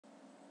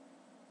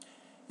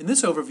In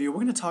this overview, we're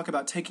going to talk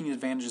about taking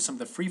advantage of some of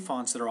the free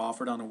fonts that are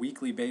offered on a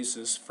weekly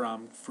basis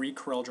from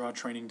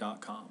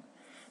freeCorelDrawTraining.com.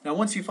 Now,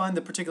 once you find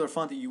the particular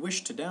font that you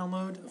wish to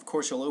download, of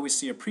course, you'll always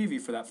see a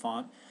preview for that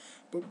font.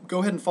 But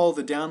go ahead and follow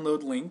the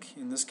download link.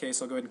 In this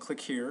case, I'll go ahead and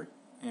click here,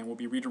 and we'll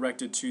be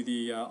redirected to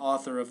the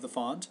author of the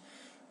font.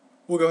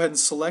 We'll go ahead and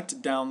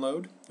select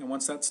download, and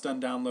once that's done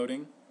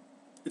downloading,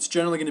 it's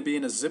generally going to be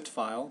in a zipped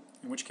file,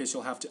 in which case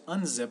you'll have to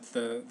unzip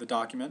the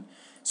document.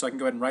 So I can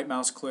go ahead and right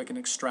mouse click and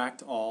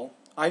extract all.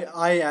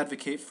 I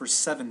advocate for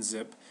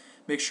 7-zip.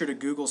 Make sure to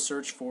Google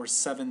search for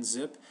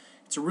 7-zip.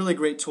 It's a really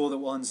great tool that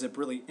will unzip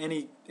really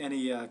any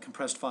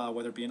compressed file,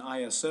 whether it be an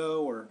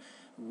ISO or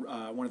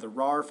one of the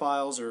RAR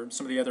files or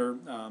some of the other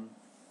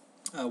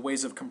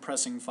ways of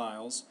compressing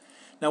files.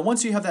 Now,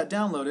 once you have that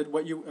downloaded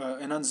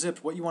and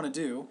unzipped, what you want to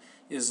do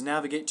is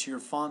navigate to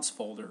your fonts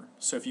folder.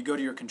 So if you go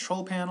to your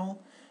control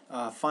panel,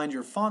 find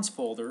your fonts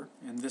folder,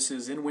 and this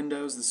is in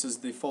Windows. This is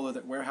the folder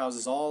that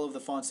warehouses all of the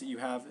fonts that you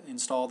have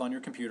installed on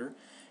your computer.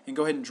 And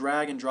go ahead and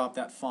drag and drop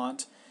that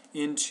font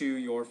into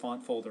your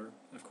font folder.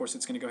 Of course,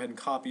 it's going to go ahead and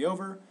copy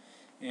over.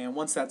 And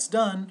once that's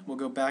done, we'll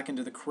go back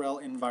into the Corel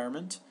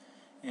environment,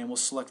 and we'll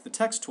select the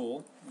text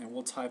tool, and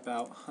we'll type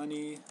out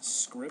honey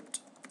script.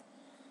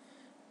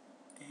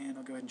 And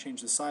I'll go ahead and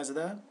change the size of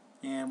that.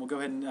 And we'll go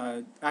ahead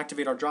and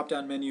activate our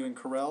drop-down menu in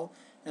Corel.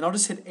 And I'll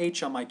just hit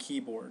H on my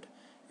keyboard,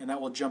 and that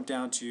will jump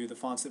down to the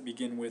fonts that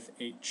begin with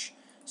H.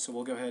 So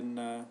we'll go ahead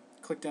and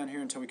click down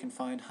here until we can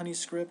find honey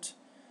script.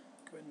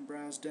 Go ahead and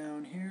browse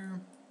down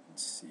here.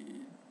 Let's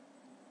see.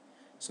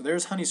 So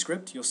there's honey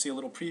script. You'll see a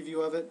little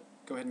preview of it.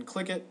 Go ahead and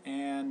click it,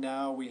 and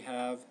now we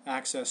have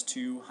access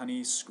to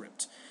honey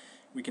script.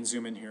 We can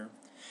zoom in here.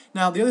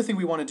 Now, the other thing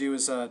we want to do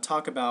is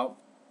talk about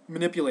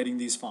manipulating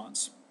these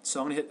fonts.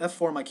 So I'm going to hit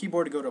F4 on my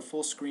keyboard to go to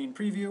full screen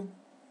preview.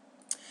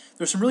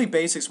 There's some really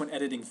basics when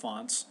editing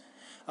fonts.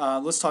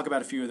 Let's talk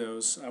about a few of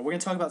those. We're going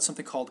to talk about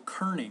something called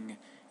kerning,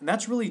 and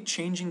that's really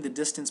changing the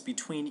distance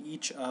between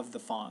each of the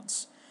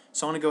fonts.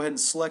 So I'm going to go ahead and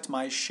select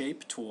my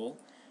shape tool.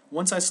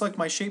 Once I select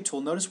my shape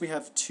tool, notice we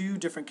have two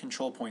different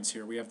control points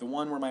here. We have the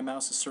one where my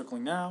mouse is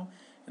circling now,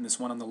 and this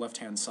one on the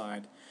left-hand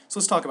side. So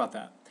let's talk about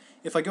that.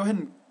 If I go ahead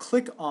and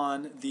click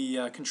on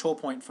the control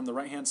point from the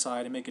right-hand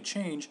side and make a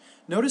change,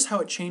 notice how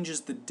it changes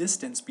the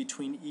distance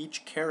between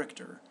each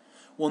character.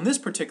 Well, in this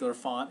particular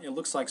font, it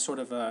looks like sort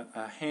of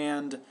a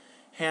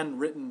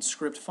handwritten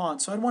script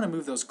font, so I'd want to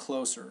move those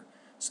closer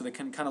so they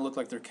can kind of look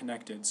like they're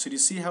connected. So do you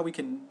see how we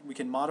can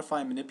modify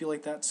and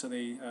manipulate that so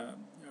the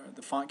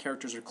font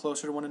characters are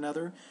closer to one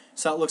another?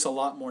 So it looks a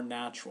lot more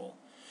natural.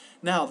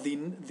 Now,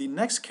 the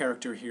next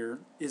character here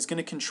is going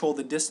to control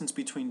the distance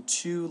between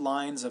two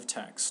lines of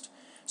text.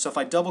 So if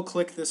I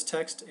double-click this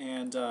text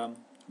and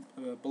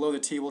below the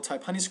T, we'll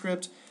type honey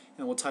script,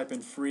 and we'll type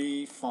in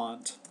free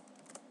font.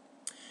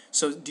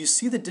 So do you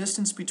see the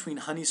distance between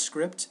honey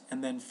script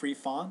and then free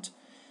font?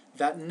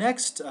 That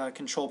next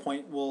control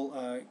point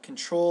will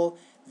control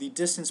the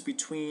distance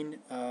between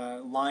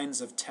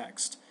lines of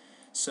text.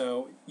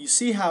 So you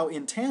see how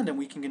in tandem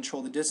we can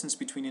control the distance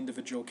between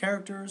individual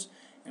characters,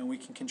 and we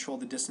can control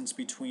the distance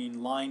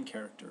between line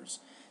characters.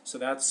 So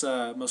that's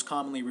most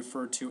commonly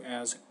referred to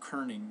as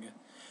kerning.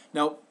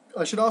 Now,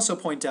 I should also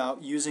point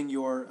out, using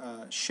your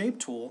shape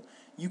tool,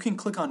 you can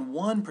click on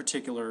one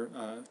particular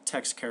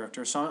text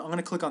character. So I'm going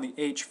to click on the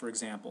H, for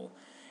example,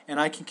 and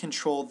I can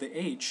control the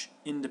H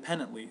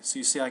independently. So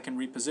you see I can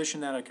reposition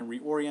that, I can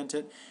reorient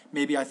it.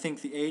 Maybe I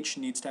think the H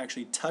needs to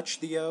actually touch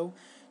the O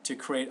to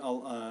create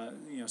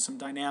some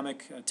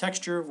dynamic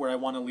texture where I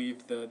want to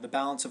leave the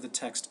balance of the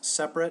text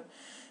separate.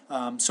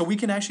 So we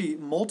can actually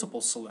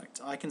multiple select.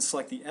 I can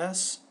select the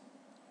S,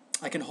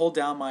 I can hold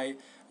down my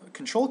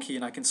control key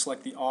and I can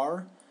select the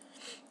R,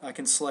 I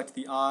can select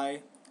the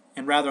I,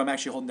 and rather I'm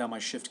actually holding down my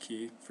shift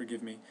key,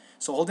 forgive me.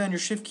 So hold down your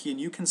shift key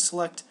and you can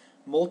select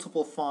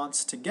multiple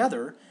fonts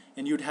together,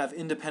 and you'd have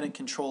independent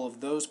control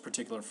of those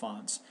particular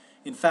fonts.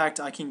 In fact,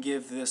 I can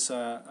give this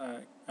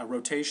a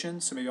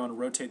rotation, so maybe I want to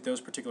rotate those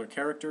particular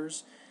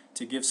characters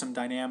to give some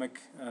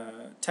dynamic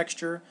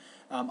texture.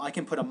 I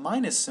can put a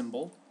minus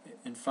symbol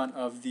in front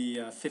of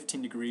the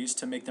 15 degrees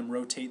to make them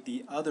rotate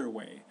the other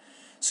way.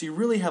 So you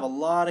really have a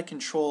lot of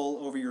control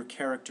over your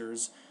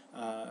characters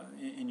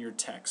in your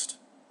text.